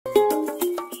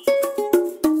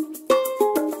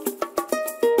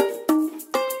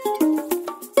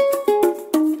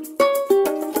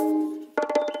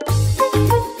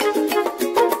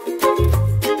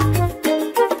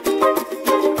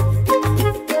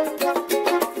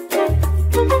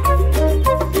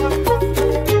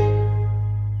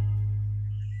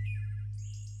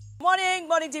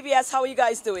Yes, how are you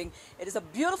guys doing? It is a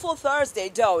beautiful Thursday,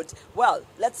 don't? Well,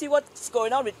 let's see what's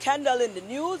going on with Kendall in the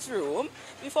newsroom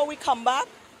before we come back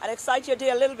and excite your day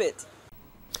a little bit.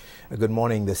 Good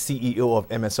morning. The CEO of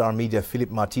MSR Media, Philip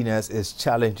Martinez, is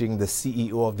challenging the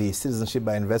CEO of the Citizenship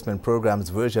by Investment Program's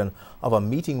version of a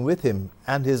meeting with him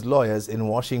and his lawyers in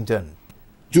Washington.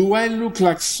 Do I look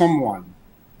like someone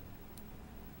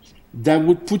that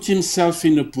would put himself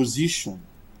in a position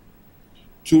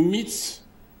to meet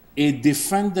a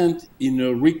defendant in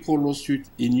a RICO lawsuit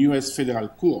in U.S. federal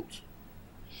court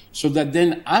so that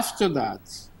then after that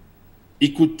he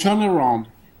could turn around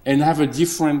and have a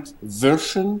different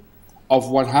version of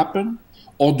what happened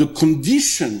or the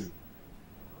condition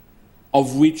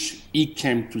of which he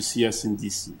came to see us in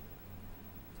D.C.?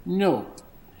 No,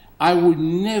 I would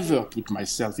never put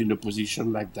myself in a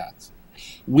position like that,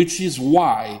 which is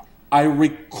why I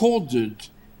recorded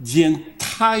the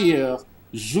entire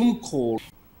Zoom call.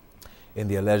 In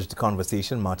the alleged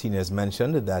conversation, Martinez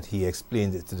mentioned that he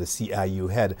explained to the CIU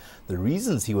head the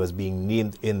reasons he was being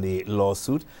named in the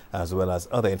lawsuit, as well as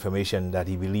other information that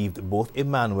he believed both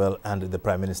Emmanuel and the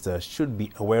Prime Minister should be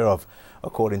aware of.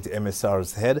 According to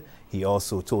MSR's head, he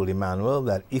also told Emmanuel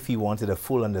that if he wanted a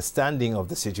full understanding of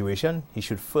the situation, he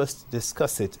should first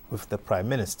discuss it with the Prime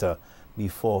Minister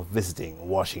before visiting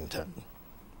Washington.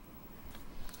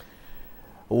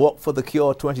 Walk for the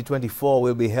Cure 2024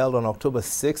 will be held on October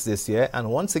 6 this year, and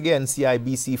once again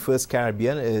CIBC First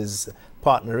Caribbean is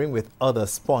partnering with other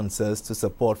sponsors to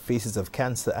support Faces of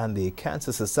Cancer and the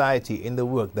Cancer Society in the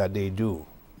work that they do.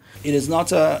 It is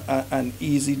not an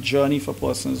easy journey for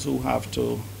persons who have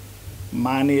to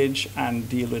manage and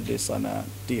deal with this on a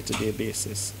day-to-day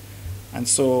basis. And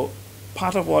so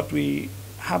part of what we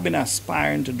have been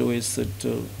aspiring to do is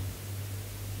to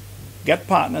get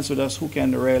partners with us who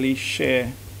can really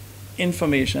share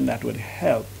information that would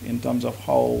help in terms of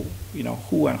how,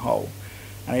 who and how.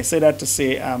 And I say that to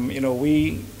say,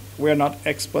 we're not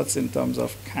experts in terms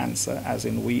of cancer, as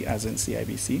in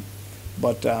CIBC,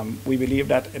 but we believe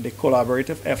that the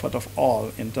collaborative effort of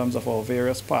all in terms of our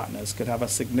various partners could have a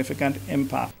significant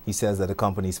impact. He says that the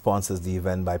company sponsors the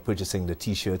event by purchasing the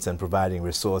T-shirts and providing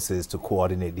resources to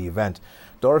coordinate the event.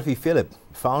 Dorothy Phillip,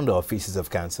 founder of Faces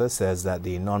of Cancer, says that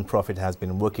the non-profit has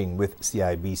been working with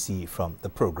CIBC from the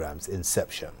program's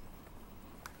inception.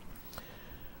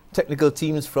 Technical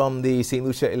teams from the St.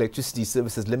 Lucia Electricity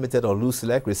Services Limited, or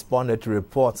LUCELEC, responded to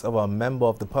reports of a member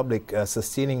of the public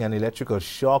sustaining an electrical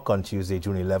shock on Tuesday,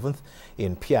 June 11th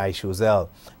in P.I. Choiseul.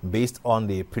 Based on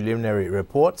the preliminary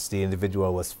reports, the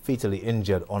individual was fatally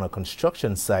injured on a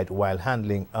construction site while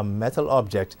handling a metal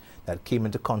object that came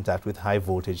into contact with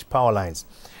high-voltage power lines.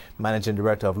 Managing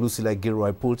Director of LUCELEC,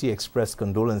 Gilroy Pulte, expressed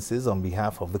condolences on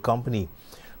behalf of the company.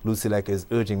 LUCELEC is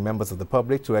urging members of the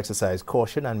public to exercise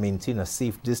caution and maintain a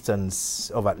safe distance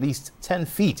of at least 10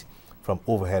 feet from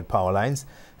overhead power lines,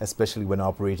 especially when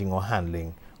operating or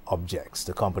handling objects.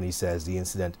 The company says the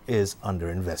incident is under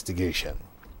investigation.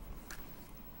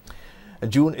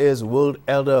 June is World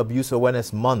Elder Abuse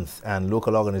Awareness Month, and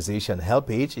local organization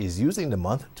HelpAge is using the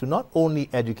month to not only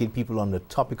educate people on the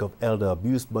topic of elder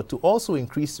abuse, but to also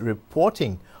increase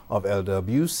reporting of elder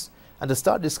abuse and to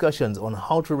start discussions on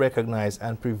how to recognize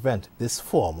and prevent this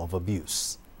form of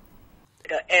abuse.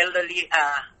 The elderly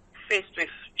are faced with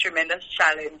tremendous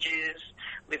challenges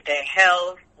with their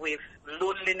health, with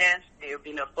loneliness, they've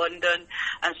been abandoned,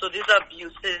 and so these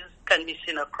abuses can be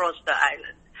seen across the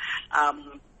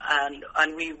island.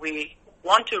 And we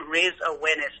want to raise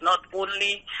awareness not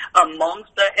only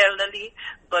amongst the elderly,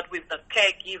 but with the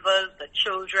caregivers, the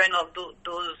children of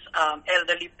those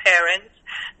elderly parents,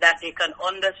 that they can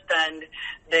understand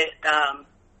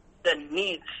the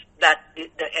needs that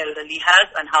the elderly has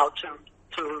and how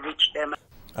to reach them.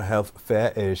 A health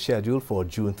fair is scheduled for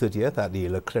June 30th at the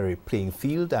Leclerc Playing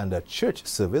Field, and a church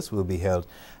service will be held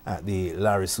at the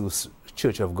Larisus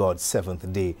Church of God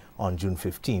 7th Day on June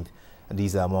 15th. And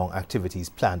these are among activities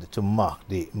planned to mark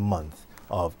the month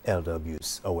of elder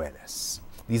abuse awareness.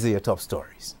 These are your top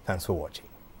stories. Thanks for watching.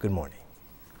 Good morning.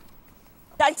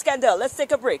 Thanks, Kendall. Let's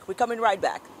take a break. We're coming right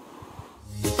back.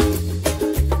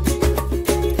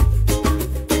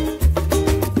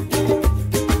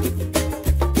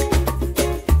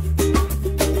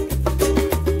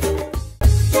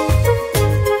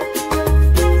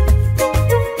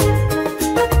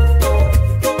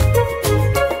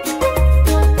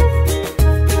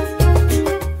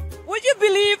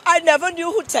 Never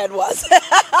knew who Ted was.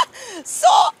 So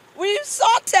we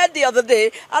saw Ted the other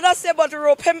day, and I said, but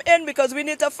rope him in because we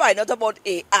need to find out about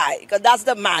AI, because that's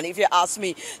the man, if you ask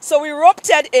me. So we roped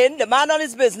Ted in, the man on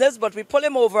his business, but we pulled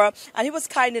him over, and he was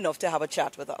kind enough to have a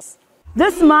chat with us.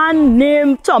 This man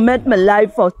named torment my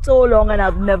life for so long and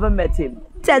I've never met him.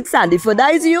 Ted Sandyford,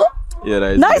 that is you? Yeah,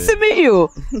 that is Nice me. to meet you.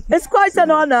 It's quite an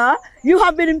honor. You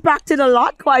have been impacted a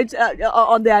lot quite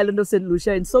on the island of St.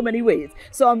 Lucia in so many ways.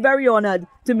 So I'm very honored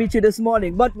to meet you this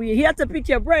morning. But we're here to pick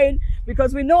your brain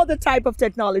because we know the type of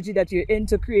technology that you're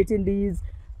into, creating these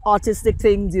artistic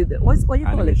things. What you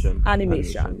call it?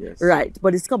 Animation. Yes. Right.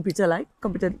 But it's computer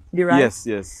derived?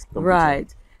 Yes. Computer.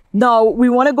 Right. Now, we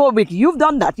want to go with, you've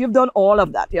done that. You've done all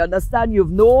of that. You understand? You're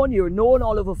known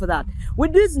all over for that.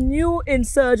 With this new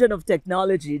insurgent of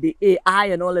technology, the AI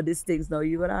and all of these things, now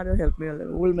you're going to have to help me a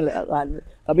little.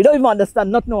 We don't even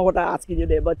understand, not know what I'm asking you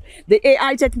there, but the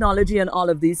AI technology and all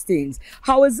of these things.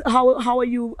 How are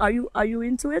you? Are you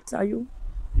into it? Have you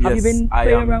been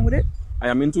playing around with it? I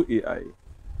am into AI.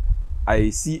 I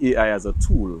see AI as a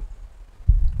tool,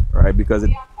 right? Because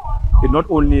it not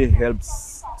only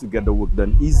helps to get the work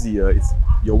done easier,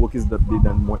 your work is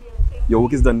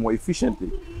done more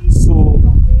efficiently. So,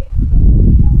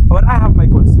 but I have my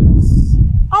concerns.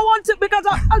 I want to, because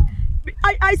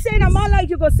I say in a man like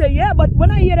you go say yeah, but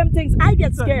when I hear them things, I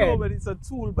get scared. No, but it's a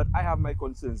tool, but I have my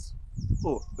concerns.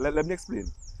 Oh, let me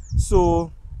explain.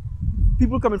 So,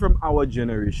 people coming from our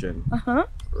generation,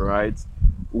 right?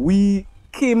 We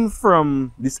came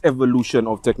from this evolution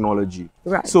of technology.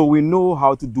 Right. So we know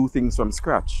how to do things from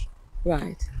scratch.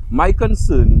 Right. My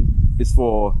concern is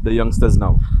for the youngsters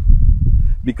now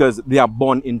because they are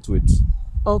born into it.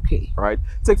 Okay. Right?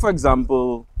 Take for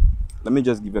example, let me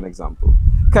just give you an example.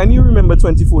 Can you remember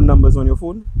 20 phone numbers on your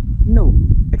phone? No.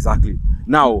 Exactly.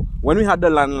 Now, when we had the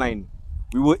landline,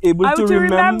 we were able to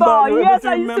remember. Yes,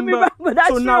 I used to remember. That's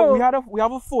so true. now we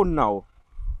have a phone now,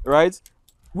 right?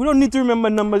 We don't need to remember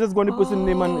numbers, just go on the person's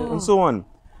name and so on.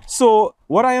 So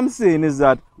what I am saying is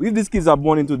that if these kids are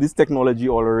born into this technology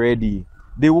already,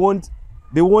 they won't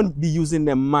be using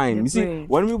their mind. You see,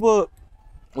 when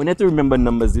we need to remember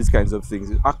numbers, these kinds of things,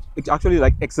 it's actually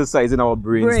like exercising our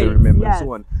brains to remember and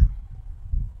so on.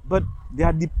 But they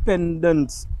are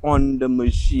dependent on the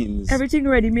machines. Everything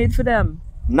ready made for them.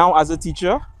 Now, as a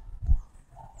teacher,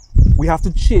 we have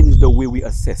to change the way we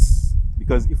assess.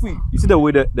 Because you see the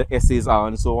way the essays are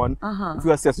and so on, if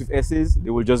you assess with essays, they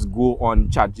will just go on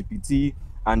ChatGPT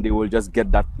and they will just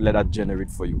let that generate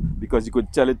for you. Because you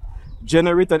could tell it,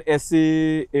 generate an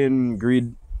essay in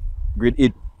grade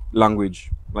 8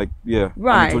 language. Right.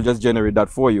 And it will just generate that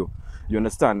for you. You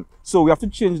understand? So we have to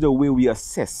change the way we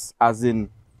assess, as in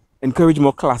encourage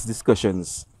more class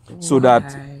discussions so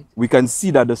that we can see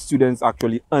that the students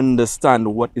actually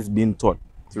understand what is being taught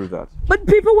through that. But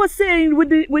people were saying with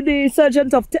the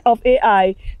surgence of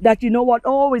AI that, you know what,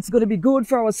 it's going to be good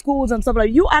for our schools and stuff like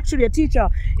that. You actually a teacher.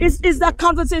 Is that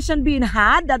conversation being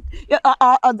had? That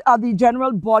are the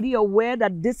general body aware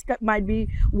that this might be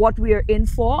what we are in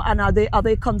for, and are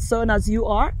they concerned as you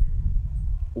are?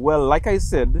 Well, like I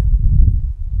said,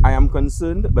 I am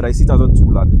concerned, but I see it as a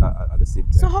tool at the same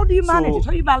time. So how do you manage it?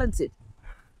 How do you balance it?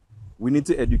 We need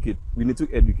to educate. We need to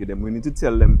educate them. We need to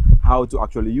tell them how to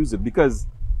actually use it, because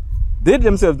they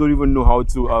themselves don't even know how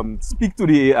to speak to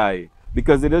the AI,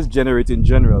 because they just generate in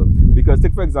general. Because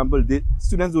take for example,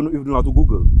 students don't even know how to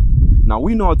Google. Now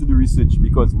we know how to do research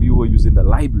because we were using the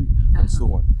library and so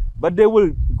on. But they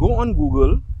will go on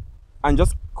Google and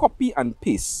just copy and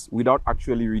paste without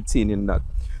actually retaining that.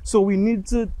 So we need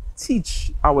to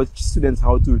teach our students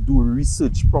how to do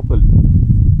research properly,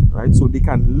 right? So they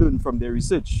can learn from their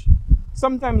research.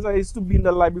 Sometimes I used to be in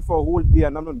the library for a whole day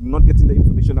and I'm not getting the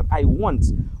information that I want,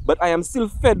 but I am still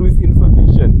fed with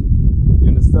information. You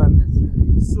understand?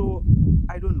 Right. So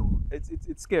I don't know. It's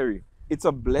scary. It's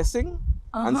a blessing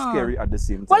and scary at the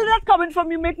same time. Well, that coming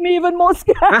from you make me even more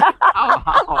scared. It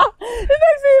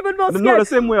makes me even more scared. No, the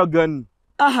same way a gun.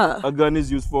 A gun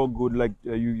is used for good, like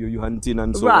you hunting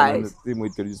and so on. And the same way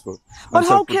it can be used for. But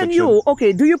how can you?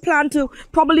 Okay, do you plan to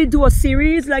probably do a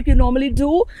series like you normally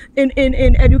do in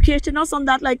educating us on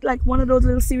that, like one of those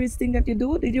little series thing that you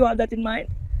do? Did you have that in mind?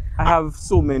 I have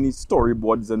so many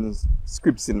storyboards and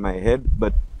scripts in my head,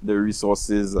 but the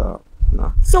resources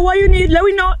nah. So what you need? Let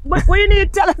me know. What you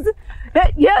need? Tell us.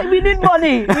 Yeah, we need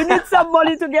money. We need some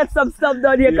money to get some stuff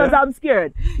done here, because I'm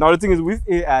scared. Now the thing is, with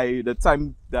AI, the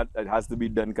time that it has to be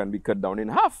done can be cut down in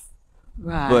half.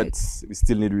 Right. But we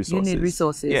still need resources. You need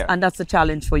resources, and that's a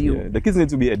challenge for you. Yeah, the kids need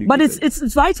to be educated. But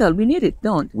it's vital. We need it,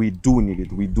 don't we? Do need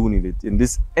it. We do need it in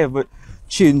this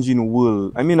ever-changing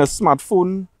world. I mean, a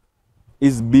smartphone a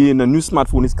new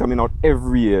smartphone is coming out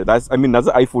every year. That's the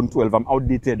iPhone 12. I'm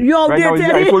outdated. You're outdated.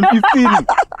 Right now it's the iPhone 15.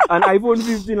 And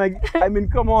iPhone 15,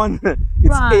 come on.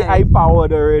 It's AI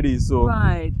powered already. So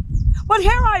right. But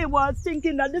here I was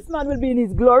thinking that this man will be in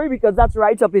his glory, because that's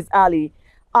right up his alley.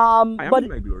 I am in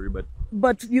my glory, but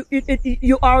but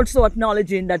you are also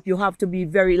acknowledging that you have to be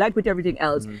very, like with everything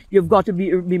else, you've got to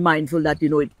be mindful that,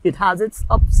 it has its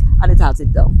ups and it has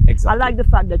its downs. Exactly. I like the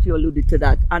fact that you alluded to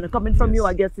that. And coming from you, Yes.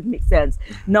 I guess it makes sense.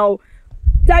 Now,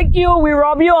 thank you. We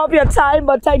rob you of your time,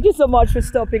 but thank you so much for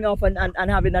stopping off and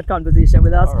having that conversation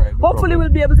with us. All right, no Hopefully, problem. we'll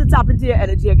be able to tap into your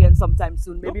energy again sometime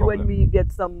soon. Maybe when problem. we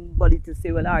get somebody to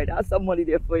say, well, all right, I have some money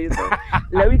there for you. So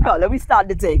let me start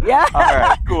the thing. Yeah. All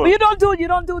right, cool. But you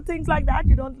don't do things like that.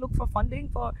 You don't look for funding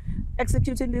for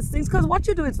executing these things, because what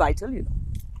you do is vital.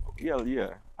 Yeah.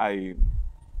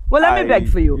 Well, let me beg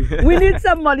for you. I- We need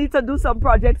some money to do some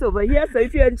projects over here. So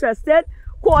if you're interested,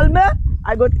 call me.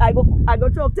 I go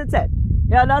talk to Ted.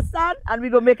 You understand? And we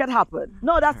go make it happen.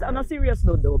 No, that's on a serious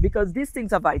note though, because these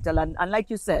things are vital. And like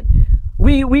you said,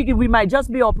 we might just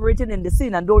be operating in the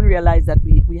scene and don't realize that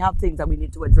we have things that we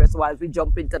need to address while we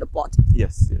jump into the pot.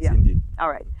 Yes, Yeah. indeed. All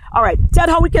right. Ted,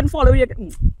 how we can follow you?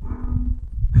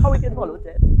 How we can follow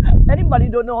Ted? Anybody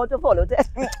don't know how to follow Ted?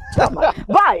 Come on.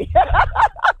 Bye.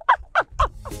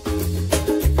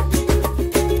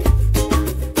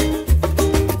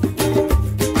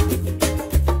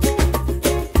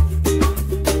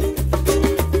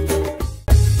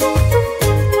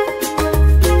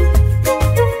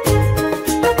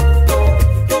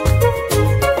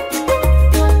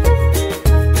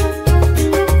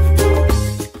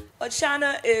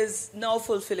 Oceana is now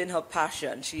fulfilling her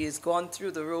passion. She has gone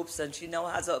through the ropes and she now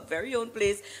has her very own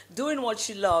place doing what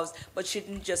she loves, but she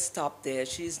didn't just stop there.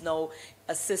 She's now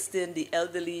assisting the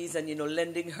elderlies and,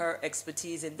 lending her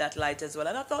expertise in that light as well.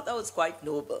 And I thought that was quite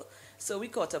noble. So we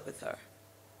caught up with her.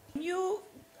 When you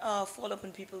follow up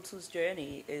on people whose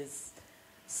journey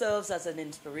serves as an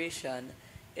inspiration,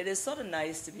 it is sort of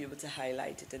nice to be able to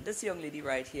highlight it. And this young lady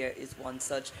right here is one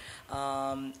such.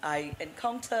 I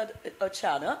encountered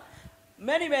Oceana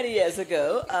many, many years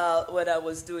ago when I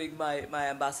was doing my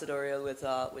ambassadorial with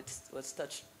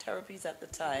Touch Therapies at the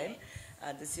time.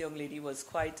 And this young lady was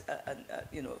quite,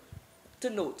 to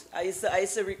note. I used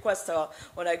to request her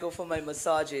when I go for my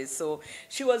massages. So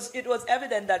it was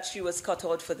evident that she was cut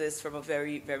out for this from a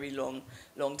very, very long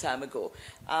time ago.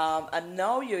 And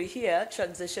now you're here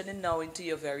transitioning now into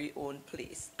your very own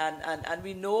place. And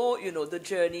we know, the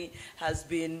journey has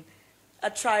been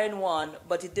a trying one,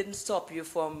 but it didn't stop you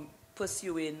from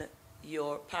pursuing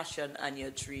your passion and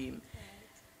your dream.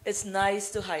 It's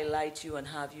nice to highlight you and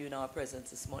have you in our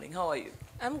presence this morning. How are you?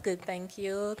 I'm good, thank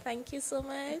you. Thank you so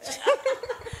much.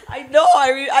 I know.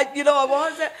 I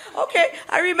want to say, okay,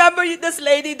 I remember this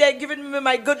lady there giving me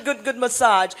my good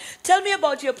massage. Tell me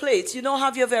about your place. You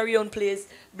have your very own place,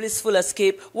 Blissful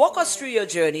Escape. Walk us through your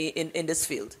journey in this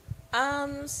field.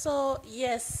 So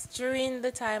yes, during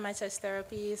the time at Touch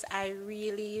Therapies, I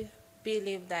really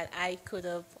believed that I could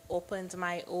have opened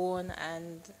my own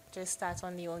and just start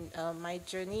on my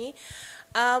journey.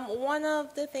 One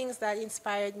of the things that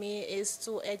inspired me is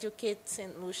to educate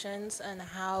St. Lucians on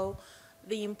how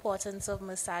the importance of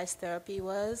massage therapy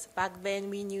was. Back then,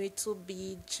 we knew it to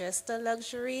be just a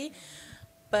luxury,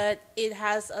 but it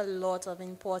has a lot of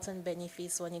important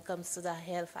benefits when it comes to the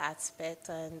health aspect,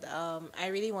 and I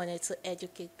really wanted to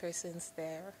educate persons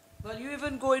there. Well, you're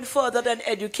even going further than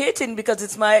educating, because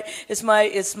it's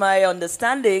my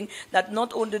understanding that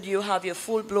not only do you have your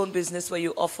full-blown business where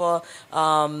you offer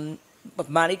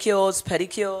manicures,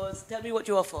 pedicures. Tell me what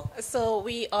you offer. So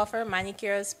we offer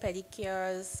manicures,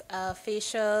 pedicures,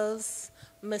 facials,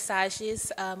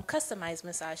 massages, customized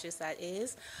massages, that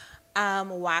is.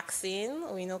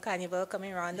 Waxing, we know Carnival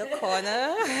coming around the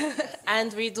corner,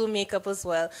 and we do makeup as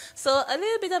well. So a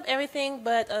little bit of everything,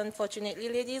 but unfortunately,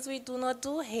 ladies, we do not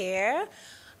do hair.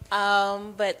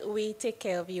 But we take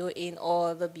care of you in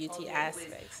all the beauty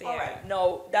aspects. Yeah. All right.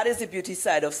 Now, that is the beauty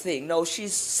side of things. Now,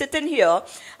 she's sitting here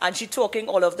and she's talking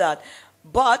all of that.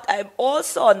 But I'm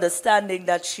also understanding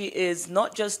that she is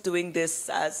not just doing this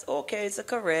as, okay, it's a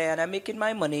career and I'm making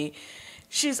my money.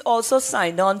 She's also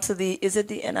signed on to is it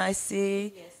the NIC?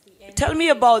 Yes, the NIC. Tell me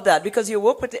about that, because you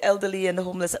work with the elderly and the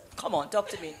homeless. Come on, talk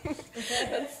to me.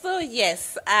 So,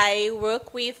 yes, I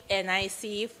work with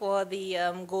NIC for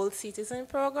the Gold Citizen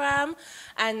Program.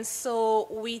 And so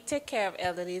we take care of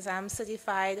elderlies. I'm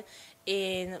certified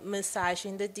in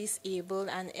massaging the disabled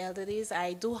and elderlies.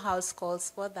 I do house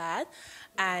calls for that.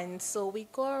 And so we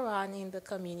go around in the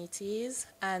communities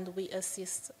and we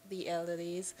assist the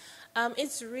elderlies.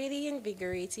 It's really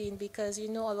invigorating because, a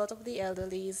lot of the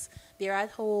elderlies, they're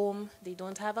at home, they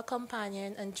don't have a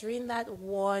companion, and during that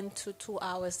 1 to 2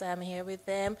 hours that I'm here with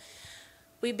them,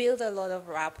 we build a lot of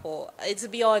rapport. It's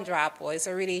beyond rapport, it's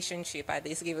a relationship at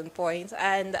this given point.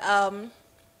 And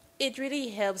it really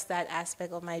helps that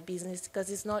aspect of my business because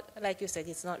it's not, like you said,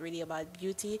 it's not really about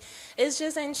beauty. It's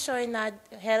just ensuring that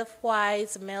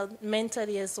health-wise,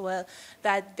 mentally as well,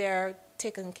 that they're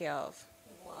taken care of.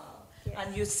 Wow. Yes.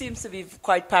 And you seem to be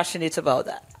quite passionate about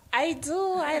that. I do.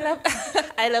 I love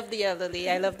I love the elderly.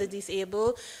 I love the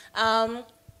disabled.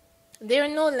 They're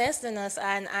no less than us,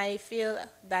 and I feel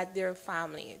that they're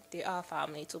family. They are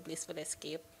family to Blissful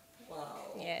Escape.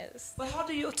 Wow. Yes. But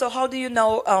how do you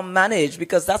now manage?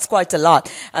 Because that's quite a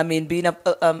lot. I mean, being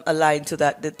aligned to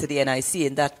the NIC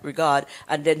in that regard,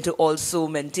 and then to also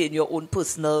maintain your own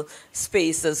personal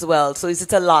space as well. So is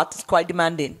it a lot? It's quite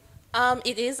demanding.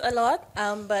 It is a lot,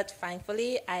 but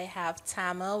thankfully I have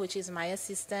Tama, which is my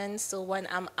assistant. So when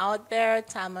I'm out there,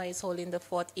 Tama is holding the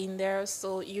fort in there,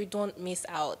 so you don't miss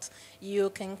out. You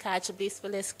can catch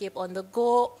Blissful Escape on the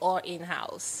go or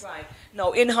in-house. Right.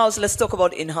 Now, in-house, let's talk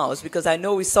about in-house, because I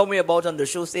know we somewhere about on the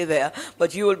show, stay there,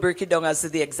 but you will break it down as to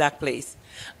the exact place.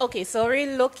 Okay, so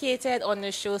we're located on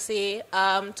the chaussee.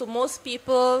 To most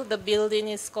people, the building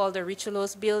is called the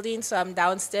Richulos building, so I'm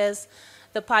downstairs.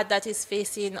 The part that is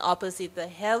facing opposite the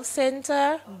health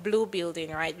center, blue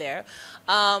building right there.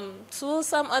 To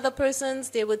some other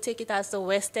persons, they would take it as the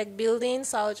West Tech building,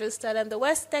 so I'll just tell them the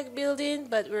West Tech building,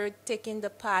 but we're taking the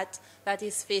part that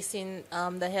is facing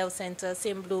the health center,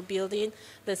 same blue building.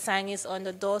 The sign is on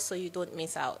the door, so you don't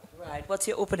miss out. Right. What's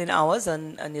your opening hours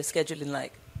and your scheduling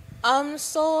like?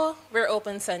 So we're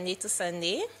open Sunday to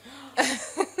Sunday.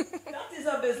 That is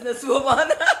a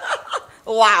businesswoman.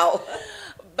 Wow.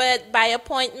 But by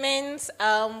appointments,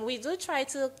 we do try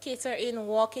to cater in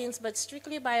walk-ins, but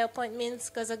strictly by appointments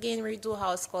because, again, we do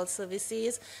house call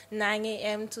services, 9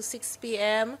 a.m. to 6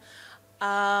 p.m.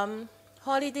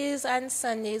 Holidays and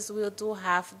Sundays we'll do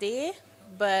half day,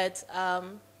 but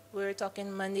we're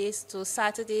talking Mondays to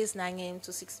Saturdays, 9 a.m.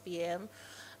 to 6 p.m.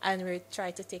 And we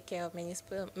try to take care of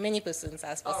many persons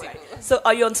as possible. Right. So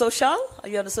are you on social? Are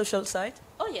you on the social side?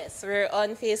 Oh, yes. We're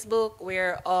on Facebook.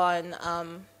 We're on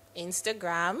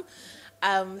Instagram.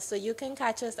 So you can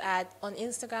catch us on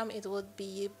Instagram. It would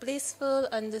be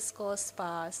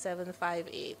blissful_spa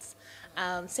 758.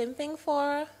 Same thing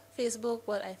for Facebook,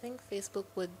 but I think Facebook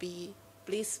would be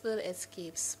Blissful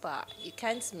Escape Spa. You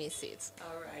can't miss it.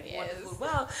 All right. Yes. Wonderful.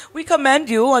 Well, we commend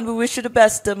you and we wish you the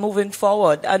best moving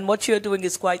forward. And what you're doing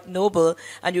is quite noble,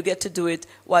 and you get to do it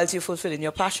whilst you're fulfilling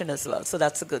your passion as well. So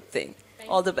that's a good thing.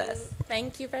 All the best.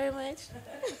 Thank you very much.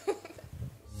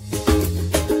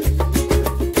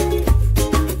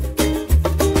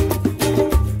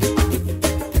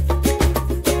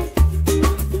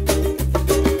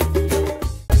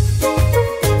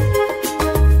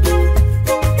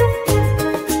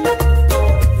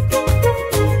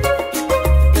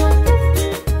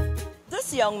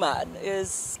 Young man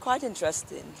is quite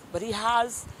interesting, but he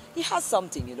has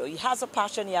something, he has a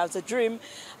passion, he has a dream,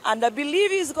 and I believe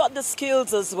he's got the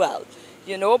skills as well,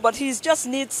 but he just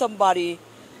needs somebody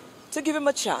to give him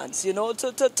a chance,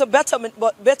 to better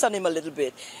him a little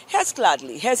bit. Here's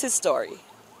Gladly, here's his story.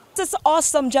 This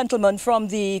awesome gentleman from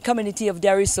the community of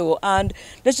Deriso, and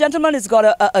this gentleman has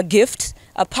got a gift,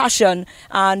 a passion,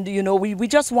 and we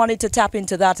just wanted to tap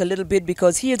into that a little bit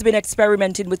because he has been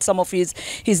experimenting with some of his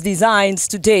designs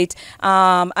to date,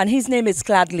 and his name is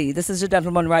Gladly. This is the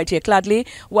gentleman right here. Gladly,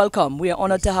 welcome. We are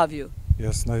honored to have you.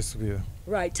 Yes, nice to be here.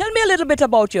 Right. Tell me a little bit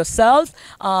about yourself.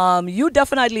 You're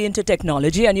definitely into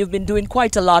technology, and you've been doing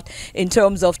quite a lot in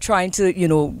terms of trying to,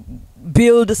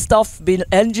 build stuff, build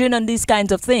engine and these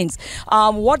kinds of things.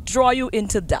 What drew you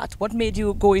into that? What made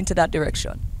you go into that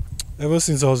direction? Ever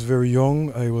since I was very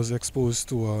young, I was exposed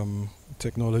to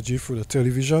technology through the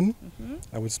television. Mm-hmm.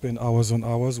 I would spend hours on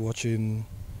hours watching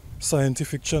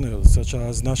scientific channels such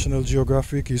as National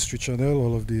Geographic, History Channel,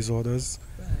 all of these others.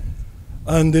 Right.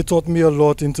 And they taught me a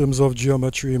lot in terms of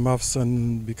geometry, maths,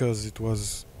 and because it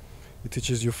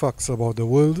teaches you facts about the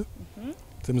world. Mm-hmm. In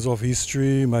terms of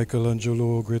history,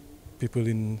 Michelangelo, great people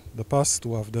in the past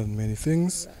who have done many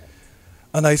things. Right.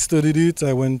 And I studied it.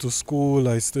 I went to school.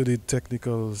 I studied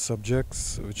technical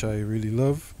subjects, which I really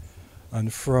love.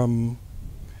 And from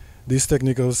these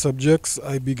technical subjects,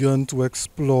 I began to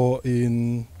explore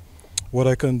in what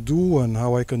I can do and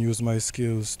how I can use my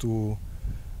skills to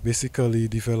basically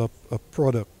develop a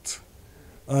product.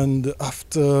 And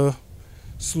after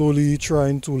slowly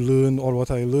trying to learn all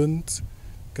what I learned,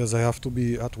 because I have to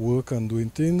be at work and doing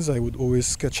things, I would always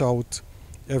sketch out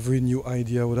every new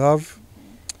idea I would have.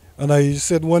 And I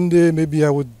said one day maybe I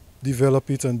would develop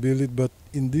it and build it, but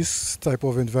in this type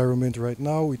of environment right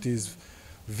now, it is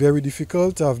very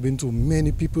difficult. I've been to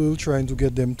many people trying to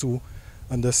get them to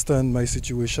understand my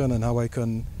situation and how I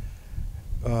can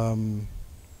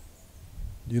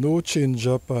change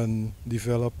up and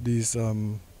develop these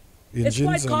engines. It's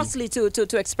quite costly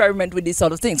to experiment with these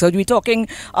sort of things. So we're talking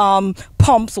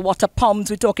pumps, water pumps.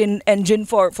 We're talking engine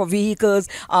for vehicles,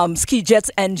 ski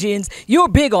jets engines. You're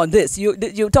big on this.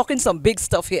 You're talking some big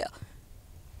stuff here.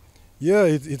 Yeah,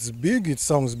 it's big. It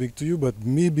sounds big to you, but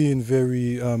me being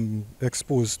very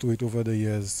exposed to it over the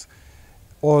years,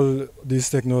 all this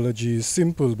technology is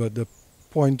simple, but the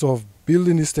point of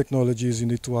building these technologies, you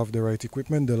need to have the right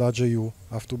equipment. The larger you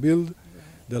have to build,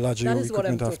 the larger your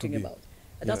equipment have to be. About.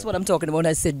 That's what I'm talking about when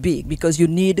I said big, because you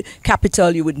need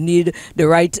capital, you would need the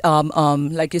right,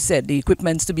 like you said, the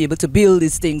equipment to be able to build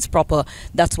these things proper.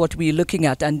 That's what we're looking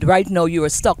at. And right now you are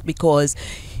stuck because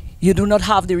you do not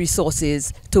have the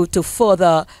resources to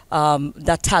further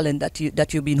that talent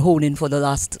that you've been honing for the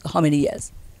last how many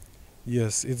years?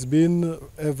 Yes, it's been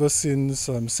ever since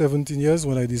 17 years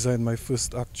when I designed my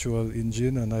first actual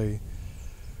engine, and I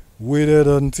waited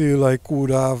until I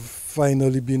could have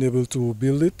finally been able to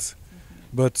build it.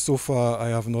 But so far I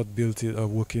have not built a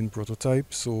working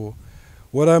prototype. So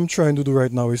what I'm trying to do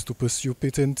right now is to pursue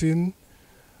patenting,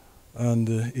 and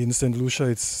in St. Lucia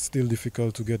it's still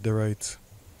difficult to get the right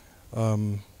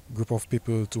group of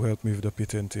people to help me with the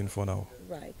patenting for now.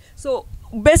 Right. So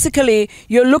basically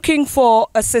you're looking for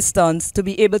assistance to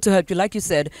be able to help you, like you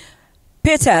said,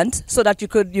 patent, so that you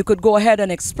could go ahead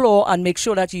and explore and make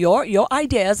sure that your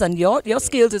ideas and your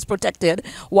skills is protected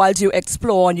whilst you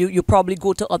explore, and you probably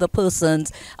go to other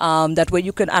persons that way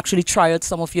you can actually try out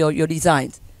some of your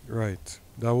designs. Right.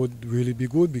 That would really be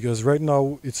good, because right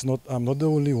now I'm not the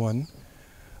only one,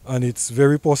 and it's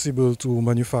very possible to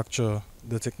manufacture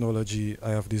the technology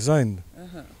I have designed.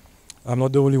 I'm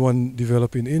not the only one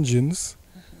developing engines,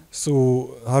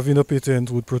 so having a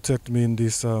patent would protect me in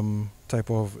this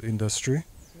type of industry,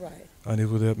 right, and it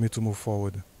would help me to move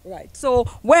forward. Right. So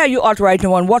where are you at right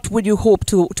now, and what would you hope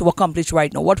to accomplish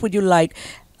right now? What would you like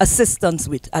assistance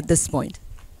with at this point?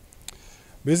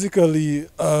 Basically,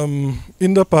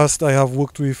 in the past I have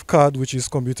worked with CAD, which is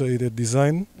computer aided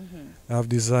design. I have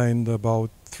designed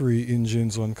about 3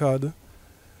 engines on CAD,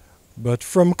 but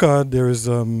from CAD there is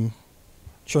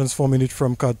transforming it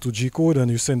from CAD to G-code, and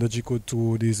you send the G-code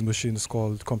to these machines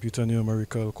called computer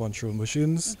numerical control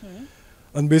machines.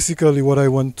 And basically what I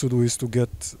want to do is to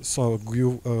get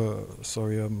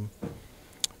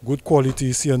good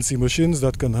quality CNC machines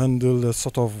that can handle the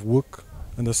sort of work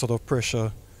and the sort of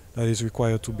pressure that is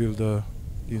required to build the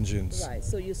engines. Right,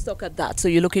 so you're stuck at that. So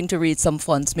you're looking to raise some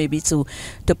funds maybe to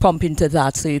pump into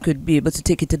that, so you could be able to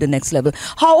take it to the next level.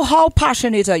 How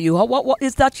passionate are you? What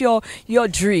is that your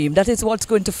dream? That is what's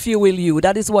going to fuel you?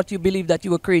 That is what you believe that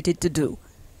you were created to do?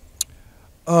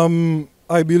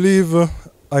 I believe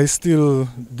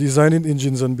designing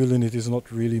engines and building it is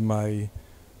not really my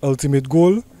ultimate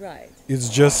goal. Right. It's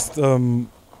just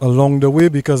along the way,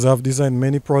 because I've designed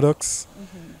many products.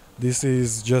 This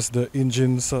is just the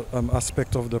engines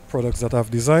aspect of the products that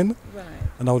I've designed. Right.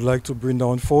 And I would like to bring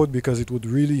that forward, because it would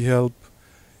really help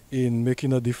in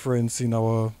making a difference in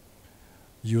our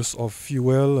use of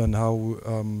fuel and how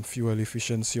fuel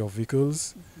efficiency of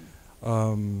vehicles.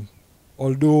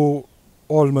 Although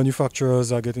all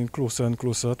manufacturers are getting closer and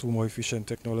closer to more efficient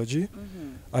technology,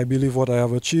 I believe what I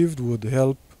have achieved would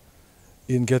help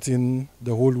in getting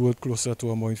the whole world closer to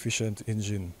a more efficient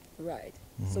engine. Right.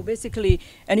 So basically,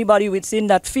 anybody within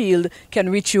that field can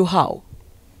reach you how?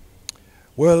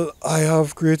 Well, I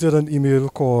have created an email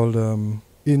called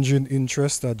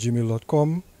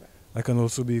engineinterest@gmail.com. I can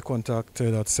also be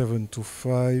contacted at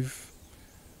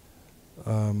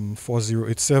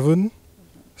 725-4087,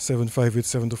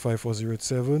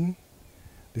 758-725-4087.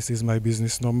 This is my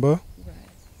business number.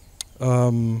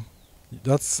 Right.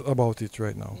 That's about it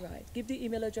right now. Right. Give the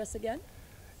email address again.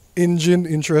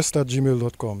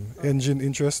 engineinterest@gmail.com.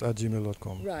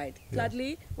 engineinterest@gmail.com. Right. Yeah.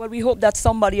 Gladly. Well, we hope that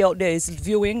somebody out there is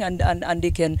viewing and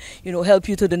they can, help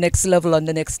you to the next level and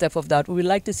the next step of that. We would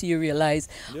like to see you realize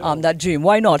that dream.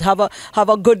 Why not? Have a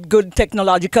good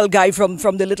technological guy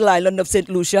from the little island of St.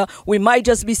 Lucia. We might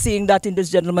just be seeing that in this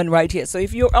gentleman right here. So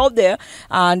if you're out there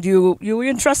and you're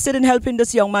interested in helping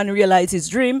this young man realize his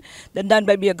dream, then that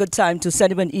might be a good time to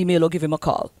send him an email or give him a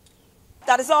call.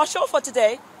 That is our show for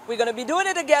today. We're going to be doing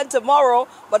it again tomorrow.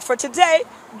 But for today,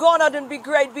 go on out and be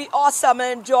great, be awesome,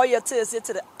 and enjoy your Thursday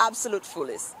to the absolute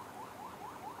fullest.